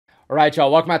All right,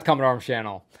 y'all, welcome back to Common Arms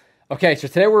channel. Okay, so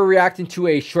today we're reacting to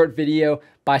a short video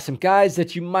by some guys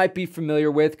that you might be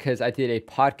familiar with because I did a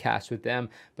podcast with them,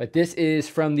 but this is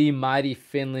from the Mighty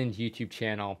Finland YouTube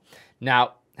channel.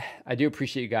 Now, I do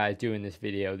appreciate you guys doing this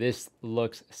video. This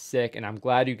looks sick, and I'm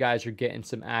glad you guys are getting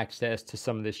some access to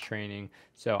some of this training.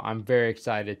 So I'm very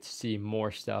excited to see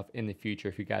more stuff in the future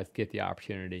if you guys get the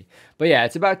opportunity. But yeah,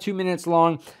 it's about 2 minutes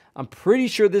long. I'm pretty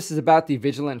sure this is about the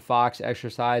Vigilant Fox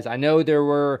exercise. I know there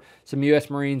were some U.S.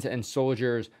 Marines and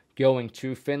soldiers going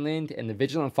to Finland, and the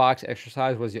Vigilant Fox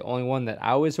exercise was the only one that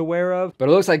I was aware of. But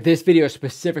it looks like this video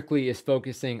specifically is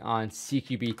focusing on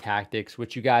CQB tactics,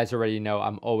 which you guys already know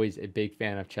I'm always a big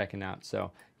fan of checking out.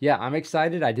 So yeah, I'm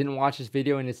excited. I didn't watch this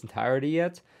video in its entirety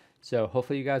yet, so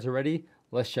hopefully you guys are ready.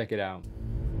 Let's check it out.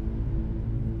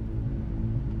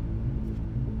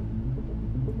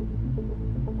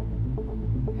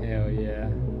 Hell yeah.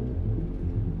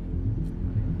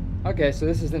 Okay, so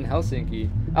this is in Helsinki.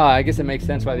 Oh, I guess it makes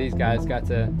sense why these guys got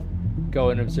to go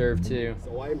and observe too.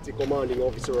 So I'm the commanding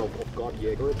officer of Guard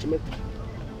Jaeger Regiment,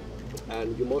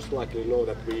 and you most likely know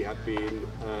that we have been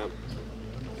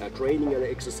training and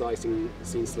exercising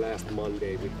since last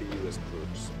Monday with the US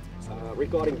troops.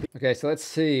 Regarding okay, so let's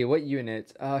see what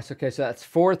unit. Okay, so that's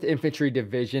 4th Infantry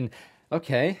Division.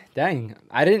 Okay, dang,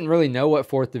 I didn't really know what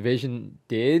 4th Division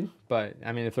did, but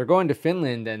I mean, if they're going to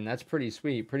Finland, then that's pretty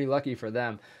sweet, pretty lucky for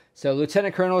them. So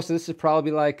Lieutenant Colonel, so this is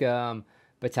probably like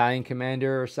battalion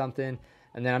commander or something.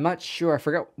 And then I'm not sure, I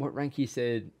forgot what rank he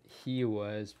said he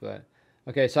was, but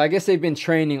okay, so I guess they've been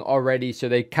training already, so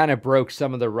they kind of broke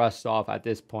some of the rust off at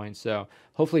this point. So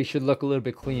hopefully it should look a little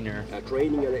bit cleaner.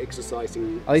 Training and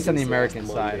exercising. At least on the American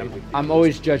side. I'm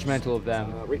always judgmental of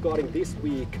them. Regarding this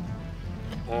week,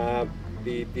 the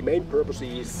main purpose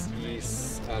is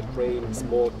train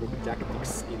small group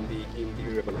tactics in the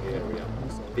urban area.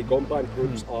 So the combined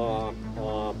groups are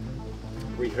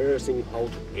rehearsing how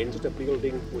to enter the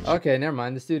building. Which okay, never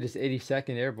mind. This dude is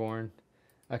 82nd Airborne.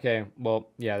 Okay, well,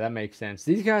 yeah, that makes sense.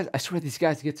 These guys, I swear these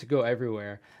guys get to go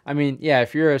everywhere. I mean, yeah,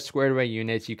 if you're a squared away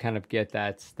unit, you kind of get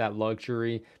that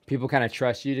luxury. People kind of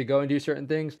trust you to go and do certain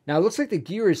things. Now, it looks like the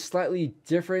gear is slightly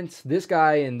different. This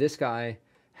guy and this guy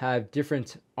have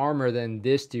different armor than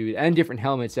this dude and different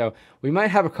helmets. So we might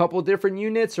have a couple different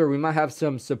units, or we might have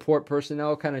some support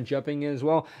personnel kind of jumping in as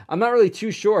well. I'm not really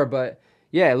too sure, but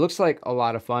yeah, it looks like a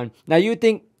lot of fun. Now, you would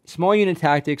think small unit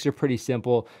tactics are pretty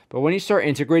simple, but when you start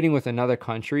integrating with another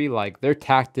country, like their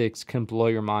tactics can blow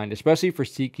your mind, especially for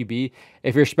CQB.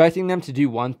 If you're expecting them to do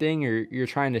one thing, or you're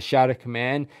trying to shout a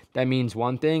command that means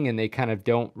one thing and they kind of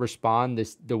don't respond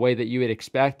the way that you would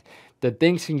expect, the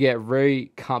things can get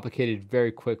very complicated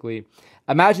very quickly.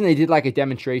 Imagine they did like a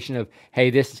demonstration of, hey,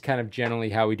 this is kind of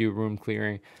generally how we do room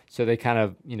clearing. So they kind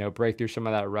of, you know, break through some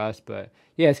of that rust. But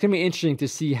yeah, it's going to be interesting to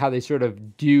see how they sort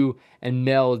of do and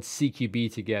meld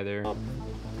CQB together.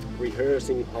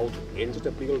 Rehearsing how to enter the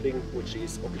building, which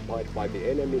is occupied by the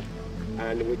enemy,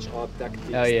 and which are tactics,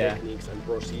 techniques, and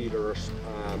procedures,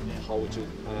 how to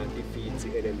defeat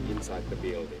the enemy inside the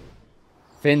building.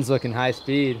 Finn's looking high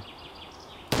speed.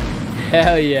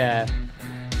 Hell yeah.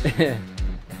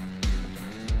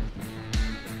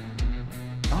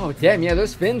 Oh, damn, yeah,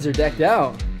 those fins are decked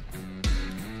out.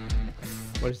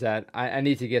 What is that? I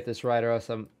need to get this right, or else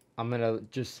I'm going to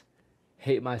just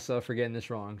hate myself for getting this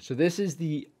wrong. So this is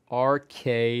the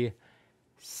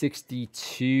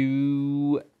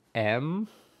RK62M,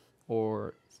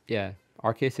 or, yeah,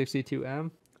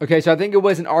 RK62M. Okay, so I think it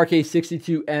was an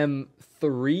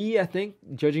RK62M3, I think,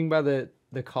 judging by the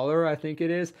color, I think it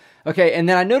is. Okay, and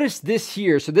then I noticed this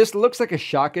here. So this looks like a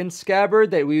shotgun scabbard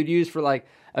that we would use for like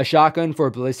a shotgun for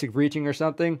ballistic breaching or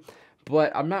something.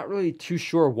 But I'm not really too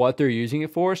sure what they're using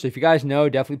it for. So if you guys know,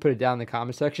 definitely put it down in the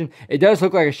comment section. It does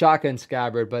look like a shotgun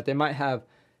scabbard, but they might have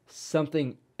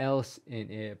something else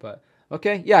in it. But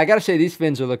okay, yeah, I gotta say these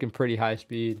fins are looking pretty high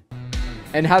speed.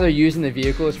 And how they're using the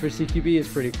vehicles for CQB is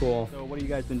pretty cool. So what have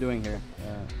you guys been doing here?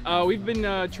 We've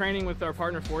been training with our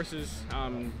partner forces,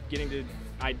 getting the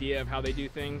idea of how they do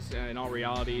things. In all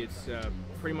reality, it's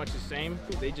pretty much the same.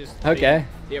 They just they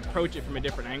approach it from a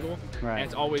different angle, right. And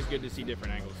it's always good to see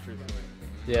different angles, truthfully.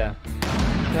 Yeah.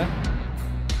 Okay.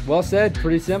 Well said.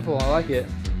 Pretty simple. I like it.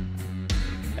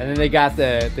 And then they got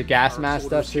the gas mask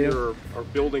stuff too. Our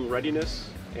building readiness,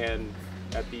 and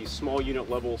at the small unit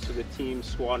level, so the team,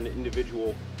 squad, and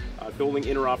individual, building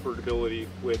interoperability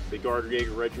with the Guard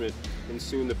Jaeger Regiment and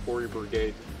soon the Boyrie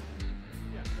Brigade.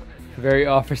 Very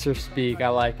officer speak. I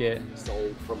like it.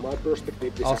 So from my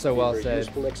perspective, this also well has been a very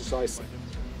useful exercise.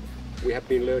 We have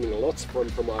been learning a lot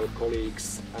from our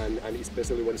colleagues, and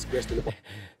especially when it's question about.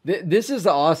 This is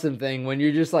the awesome thing when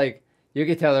you're just like, You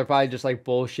can tell they're probably just like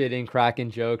bullshitting,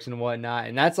 cracking jokes and whatnot.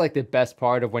 And that's like the best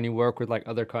part of when you work with like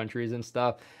other countries and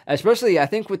stuff. Especially, I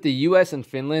think with the US and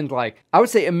Finland, like I would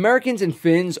say Americans and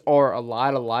Finns are a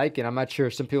lot alike. And I'm not sure,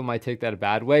 some people might take that a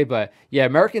bad way. But yeah,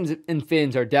 Americans and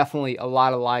Finns are definitely a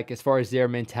lot alike as far as their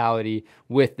mentality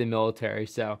with the military.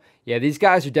 So yeah, these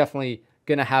guys are definitely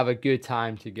going to have a good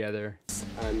time together.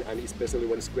 And especially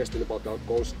when it's question about our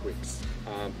conscripts,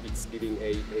 it's giving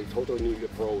a totally new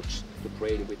approach to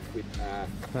train with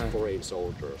foreign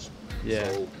soldiers.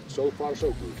 Yeah. So far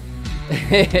so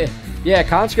good. Yeah,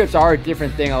 conscripts are a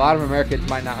different thing. A lot of Americans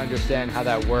might not understand how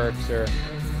that works, or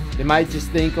they might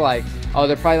just think like, oh,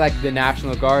 they're probably like the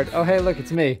National Guard. Oh, hey, look,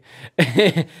 it's me.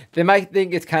 They might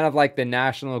think it's kind of like the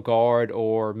National Guard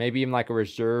or maybe even like a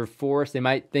reserve force. They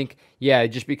might think, yeah,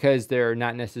 just because they're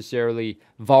not necessarily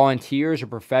volunteers or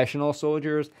professional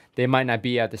soldiers, they might not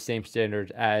be at the same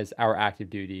standard as our active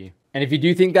duty. And if you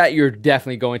do think that, you're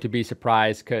definitely going to be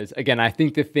surprised because, again, I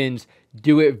think the Finns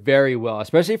do it very well,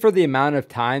 especially for the amount of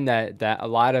time that a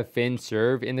lot of Finns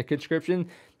serve in the conscription.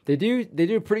 They do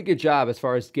a pretty good job as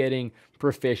far as getting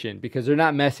proficient because they're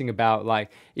not messing about.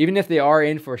 Like, even if they are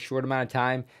in for a short amount of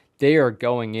time, they are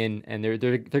going in and they're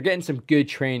getting some good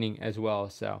training as well.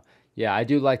 So yeah, I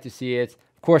do like to see it.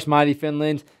 Of course, Mighty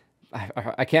Finland.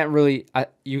 I can't really.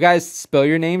 You guys spell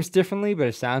your names differently, but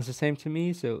it sounds the same to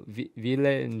me. So Ville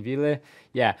and Ville.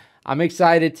 Yeah, I'm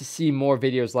excited to see more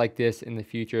videos like this in the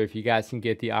future if you guys can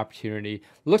get the opportunity.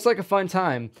 Looks like a fun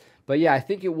time. But yeah, I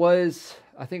think it was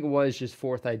just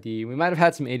fourth ID. We might have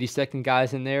had some 82nd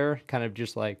guys in there, kind of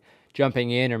just like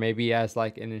jumping in or maybe as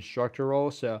like an instructor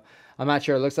role. So I'm not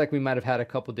sure. It looks like we might have had a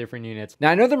couple different units.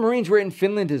 Now, I know the Marines were in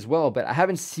Finland as well, but I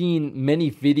haven't seen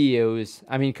many videos.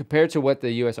 I mean, compared to what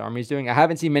the U.S. Army is doing, I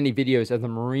haven't seen many videos of the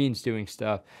Marines doing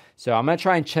stuff. So I'm going to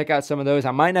try and check out some of those.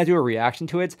 I might not do a reaction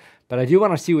to it, but I do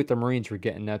want to see what the Marines were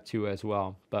getting up to as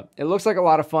well. But it looks like a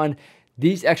lot of fun.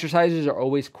 These exercises are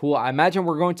always cool. I imagine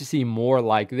we're going to see more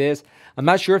like this. I'm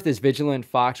not sure if this Vigilant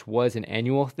Fox was an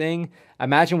annual thing. I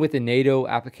imagine with the NATO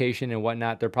application and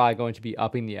whatnot, they're probably going to be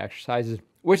upping the exercises,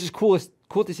 which is cool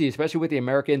to see, especially with the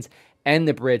Americans and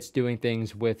the Brits doing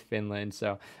things with Finland.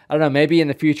 So I don't know, maybe in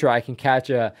the future I can catch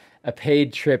a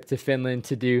paid trip to Finland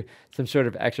to do some sort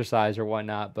of exercise or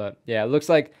whatnot. But yeah, it looks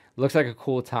like a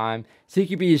cool time.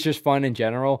 CQB is just fun in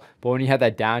general, but when you have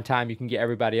that downtime, you can get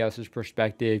everybody else's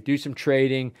perspective, do some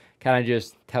trading, kind of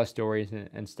just tell stories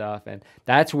and stuff. And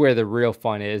that's where the real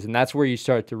fun is. And that's where you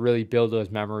start to really build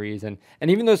those memories and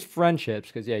even those friendships.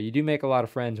 Because yeah, you do make a lot of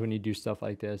friends when you do stuff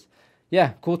like this.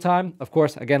 Yeah, cool time. Of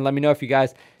course, again, let me know if you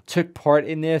guys took part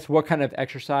in this, what kind of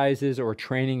exercises or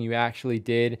training you actually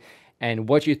did, and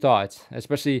what you thought,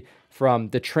 especially from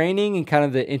the training and kind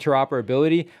of the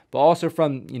interoperability, but also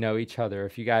from, you know, each other.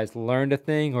 If you guys learned a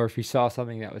thing or if you saw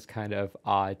something that was kind of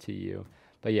odd to you.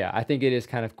 But yeah, I think it is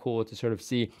kind of cool to sort of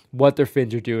see what their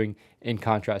Finns are doing in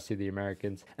contrast to the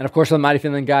Americans. And of course, the Mighty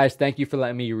Finland guys, thank you for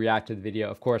letting me react to the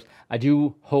video. Of course, I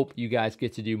do hope you guys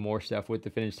get to do more stuff with the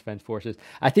Finnish Defense Forces.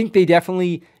 I think they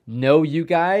definitely know you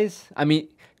guys. I mean,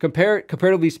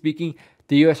 comparatively speaking,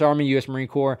 the U.S. Army, U.S. Marine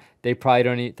Corps, they probably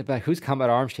don't need to be like, who's Combat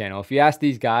Arms Channel? If you ask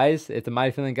these guys, if the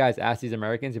Mighty Finland guys ask these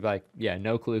Americans, they'd be like, yeah,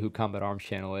 no clue who Combat Arms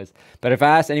Channel is. But if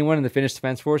I asked anyone in the Finnish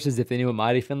Defense Forces if they knew what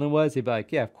Mighty Finland was, they'd be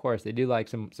like, yeah, of course. They do like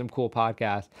some cool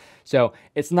podcasts. So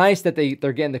it's nice that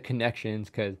they're getting the connections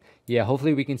because, yeah,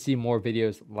 hopefully we can see more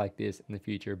videos like this in the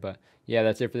future. But yeah,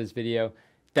 that's it for this video.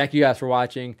 Thank you guys for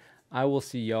watching. I will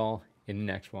see y'all in the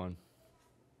next one.